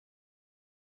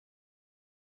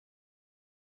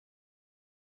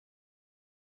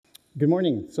Good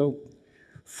morning. So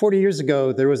 40 years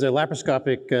ago, there was a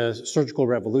laparoscopic surgical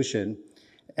revolution,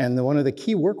 and one of the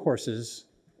key workhorses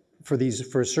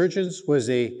for surgeons was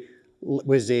a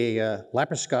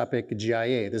laparoscopic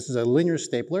GIA. This is a linear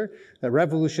stapler that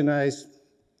revolutionized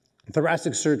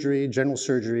thoracic surgery, general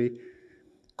surgery,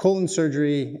 colon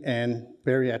surgery, and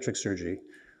bariatric surgery.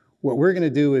 What we're going to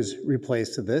do is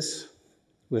replace this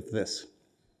with this.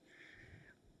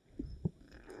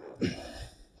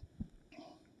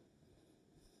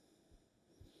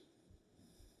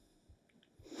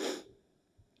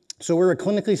 So we're a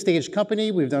clinically staged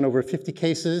company. We've done over 50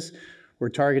 cases. We're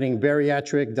targeting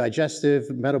bariatric, digestive,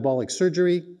 metabolic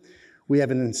surgery. We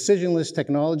have an incisionless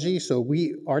technology. So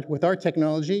with our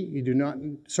technology,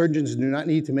 surgeons do not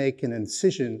need to make an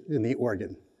incision in the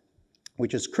organ,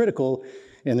 which is critical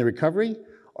in the recovery.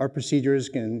 Our procedures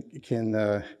can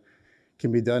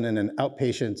be done in an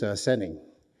outpatient setting.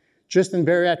 Just in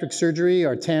bariatric surgery,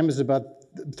 our TAM is about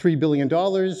 $3 billion.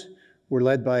 We're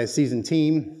led by a seasoned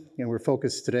team, and we're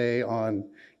focused today on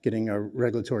getting our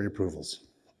regulatory approvals.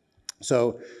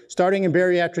 So starting in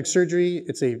bariatric surgery,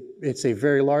 it's a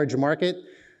very large market.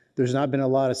 There's not been a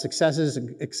lot of successes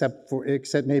except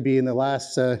maybe in the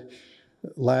last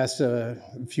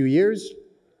few years.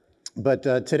 But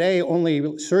today, only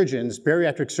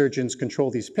bariatric surgeons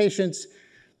control these patients.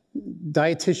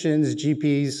 Dietitians,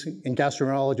 GPs, and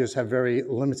gastroenterologists have very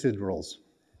limited roles.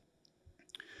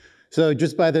 So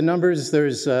just by the numbers,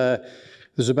 there's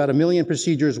about 1 million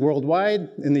procedures worldwide.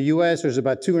 In the US, there's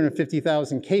about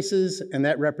 250,000 cases, and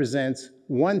that represents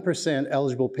 1%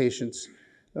 eligible patients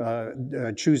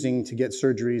choosing to get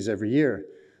surgeries every year.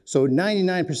 So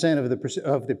 99%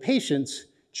 of the patients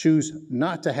choose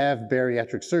not to have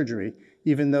bariatric surgery,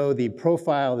 even though the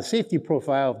safety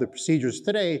profile of the procedures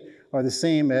today are the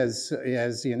same as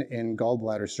in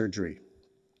gallbladder surgery.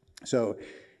 So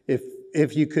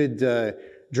if you could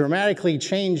dramatically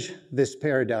change this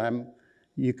paradigm,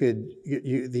 you could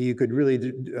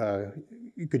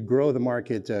grow the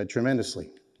market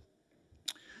tremendously.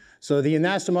 So the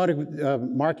anastomotic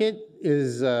market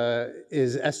is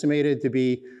estimated to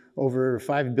be over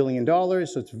 $5 billion.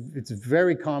 So it's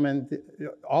very common.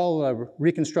 All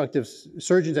reconstructive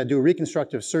surgeons that do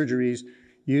reconstructive surgeries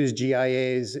use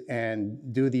GIAs and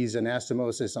do these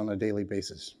anastomoses on a daily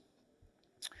basis.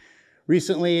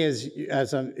 Recently, as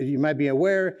you might be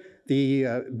aware, the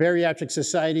bariatric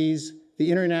societies,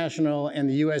 the international and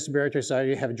the US Bariatric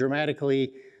Society have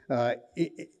dramatically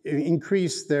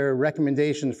increased their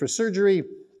recommendations for surgery,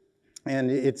 and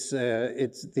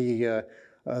the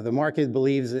market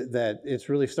believes that it's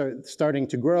really starting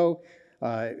to grow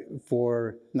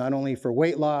for not only for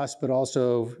weight loss, but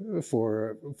also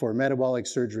for metabolic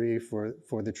surgery for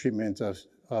the treatment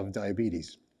of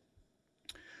diabetes.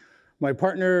 My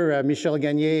partner, Michel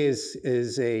Gagné,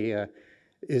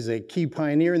 is a key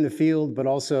pioneer in the field, but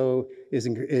also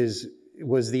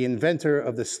was the inventor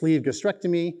of the sleeve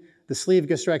gastrectomy. The sleeve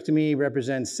gastrectomy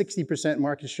represents 60%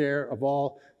 market share of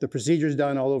all the procedures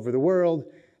done all over the world.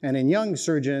 And in young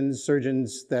surgeons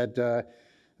that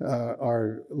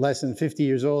are less than 50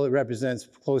 years old, it represents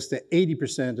close to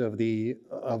 80% of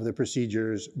the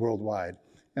procedures worldwide.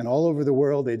 And all over the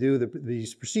world, they do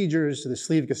these procedures, the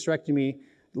sleeve gastrectomy,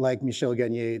 like Michel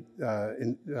Gagné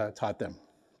taught them.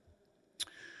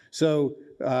 So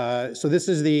this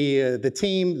is the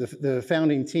team, the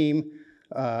founding team.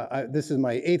 This is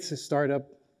my 8th startup.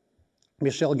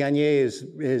 Michel Gagné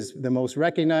is the most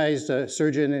recognized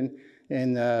surgeon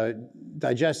in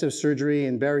digestive surgery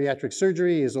and bariatric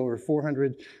surgery. He has over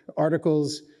 400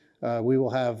 articles. We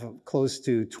will have close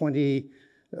to 20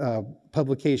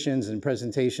 publications and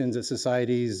presentations at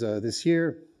societies this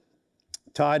year.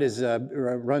 Todd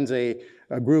runs a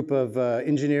group of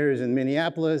engineers in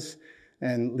Minneapolis,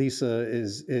 and Lisa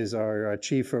is our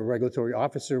chief regulatory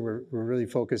officer. We're really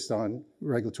focused on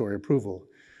regulatory approval.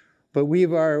 But we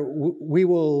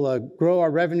will grow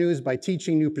our revenues by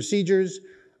teaching new procedures.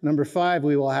 Number 5,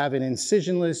 we will have an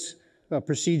incisionless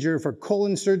procedure for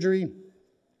colon surgery,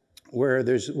 where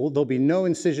there'll be no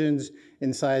incisions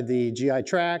inside the GI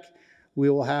tract. We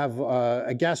will have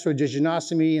a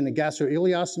gastrojejunostomy and a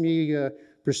gastroileostomy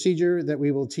procedure that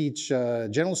we will teach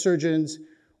general surgeons.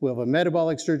 We'll have a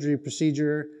metabolic surgery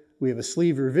procedure. We have a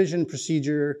sleeve revision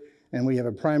procedure, and we have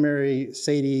a primary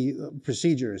SATI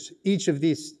procedures. Each of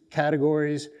these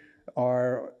categories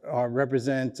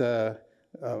represent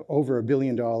over $1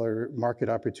 billion market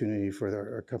opportunity for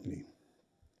our company.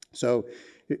 So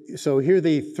here are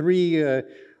the three.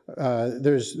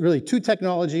 There's really 2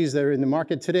 technologies that are in the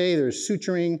market today. There's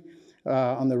suturing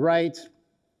on the right.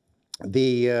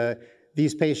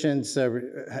 these patients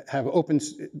have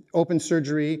open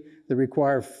surgery that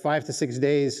require 5 to 6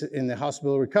 days in the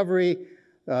hospital recovery.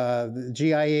 The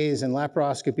GIAs and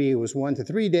laparoscopy was 1 to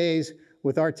 3 days.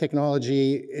 With our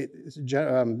technology,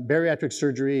 bariatric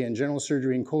surgery and general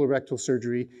surgery and colorectal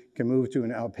surgery can move to an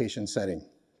outpatient setting.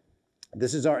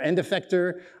 This is our end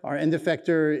effector. Our end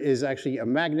effector is actually a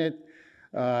magnet.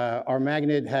 Our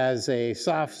magnet has a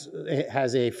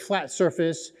flat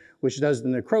surface, which does the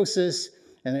necrosis,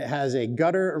 and it has a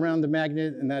gutter around the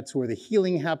magnet, and that's where the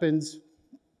healing happens.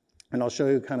 And I'll show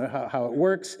you kind of how it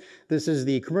works. This is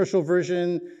the commercial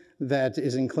version that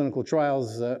is in clinical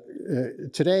trials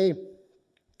today.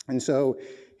 And so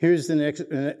here's the next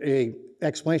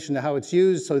explanation of how it's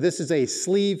used. So this is a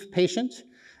sleeve patient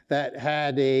that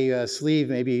had a sleeve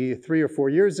maybe 3 or 4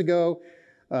 years ago,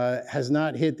 has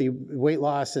not hit the weight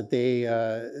loss that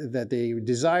they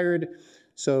desired.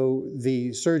 So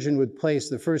the surgeon would place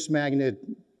the first magnet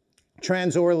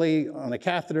transorally on a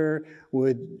catheter,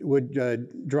 would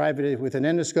drive it with an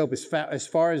endoscope as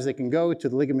far as they can go to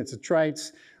the ligaments of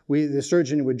Treitz. The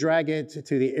surgeon would drag it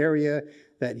to the area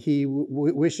that he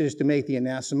wishes to make the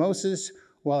anastomosis.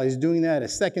 While he's doing that, a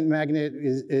second magnet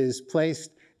is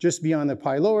placed just beyond the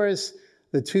pylorus.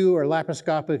 The two are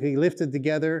laparoscopically lifted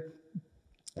together,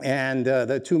 and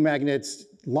the two magnets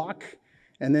lock.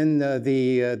 And then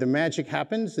the magic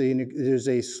happens. There's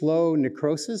a slow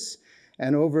necrosis.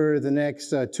 And over the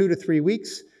next 2 to 3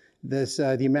 weeks,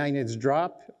 the magnets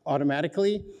drop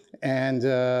automatically, and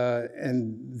the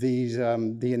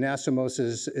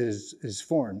anastomosis is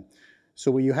formed. So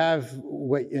what you have,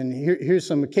 and here's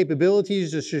some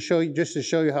capabilities just to show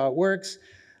you how it works.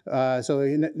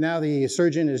 So now the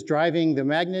surgeon is driving the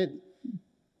magnet,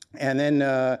 and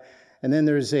then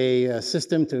there's a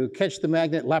system to catch the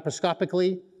magnet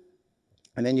laparoscopically,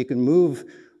 and then you can move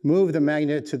the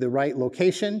magnet to the right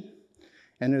location.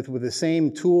 And with the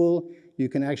same tool, you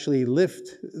can actually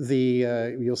lift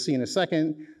you'll see in a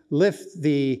second, lift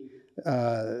the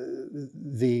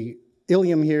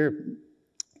ilium here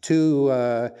to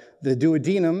the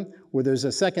duodenum, where there's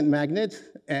a second magnet,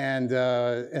 and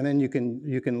then you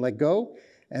can let go,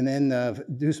 and then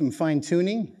do some fine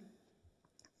tuning.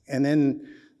 And then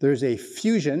there's a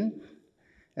fusion,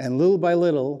 and little by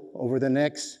little, over the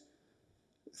next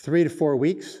 3 to 4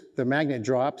 weeks, the magnet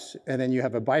drops, and then you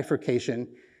have a bifurcation,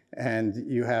 and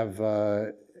you have,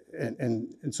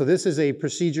 and so this is a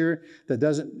procedure that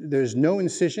there's no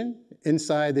incision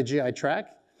inside the GI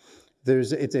tract.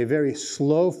 It's a very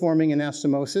slow forming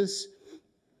anastomosis,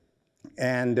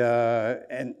 and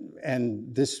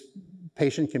this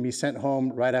patient can be sent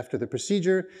home right after the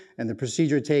procedure, and the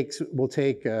procedure will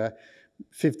take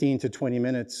 15 to 20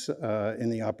 minutes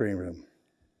in the operating room.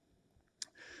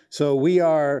 So we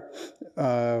are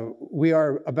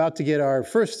about to get our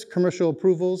first commercial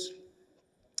approvals.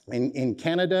 In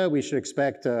Canada, we should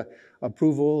expect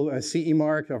approval, a CE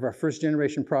mark of our first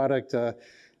generation product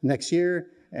next year.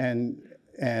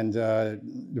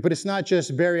 But it's not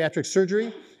just bariatric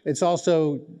surgery, it's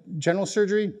also general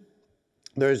surgery.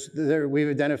 We've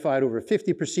identified over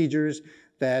 50 procedures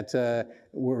that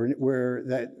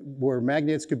where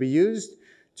magnets could be used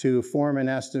to form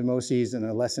anastomoses in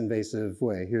a less invasive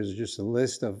way. Here's just a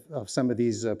list of some of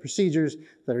these procedures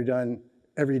that are done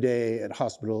every day at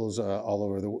hospitals all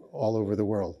over the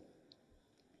world.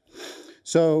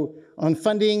 So on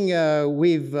funding,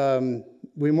 we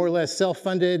more or less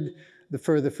self-funded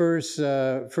for the first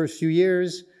few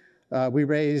years. We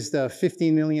raised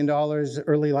 $15 million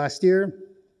early last year,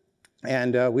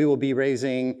 and we will be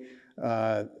raising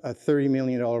a $30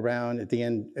 million round at the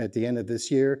end of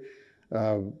this year.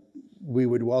 We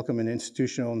would welcome an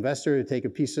institutional investor to take a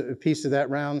piece of that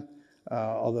round,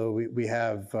 although we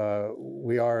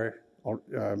are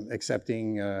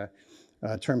accepting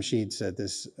term sheets at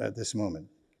this moment.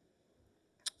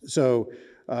 So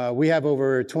we have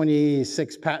over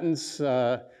 26 patents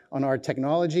on our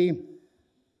technology,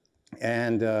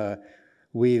 and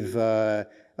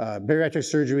bariatric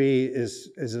surgery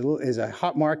is a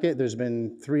hot market. There's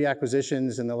been 3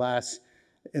 acquisitions in the last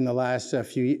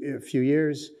few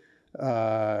years,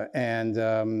 and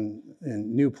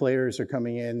new players are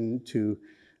coming in to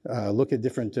look at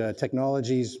different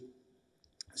technologies.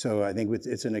 So I think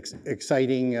it's an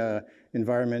exciting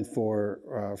environment for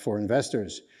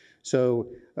investors. So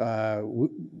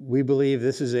we believe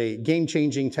this is a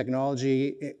game-changing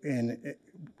technology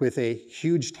with a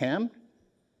huge TAM,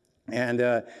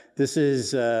 and this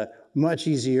is much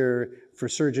easier for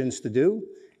surgeons to do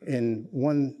in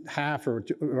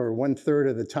 1/2 or 1/3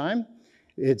 of the time.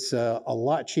 It's a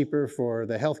lot cheaper for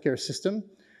the healthcare system,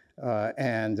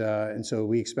 and so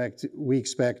we expect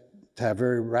to have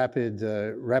very rapid,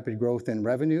 rapid growth in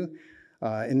revenue.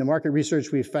 In the market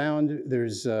research we found,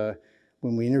 there's,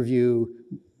 when we interview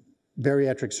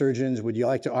bariatric surgeons, would you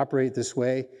like to operate this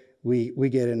way? We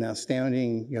get an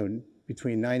astounding,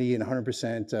 between 90 and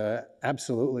 100%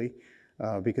 absolutely,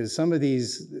 because some of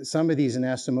these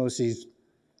anastomoses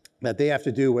that they have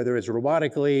to do, whether it's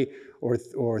robotically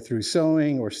or through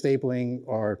sewing or stapling,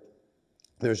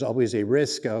 there's always a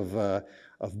risk of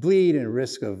bleed and a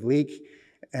risk of leak,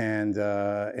 and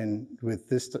with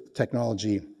this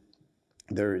technology,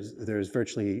 there's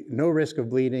virtually no risk of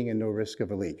bleeding and no risk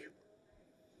of a leak.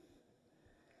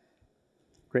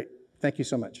 Great, thank you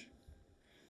so much.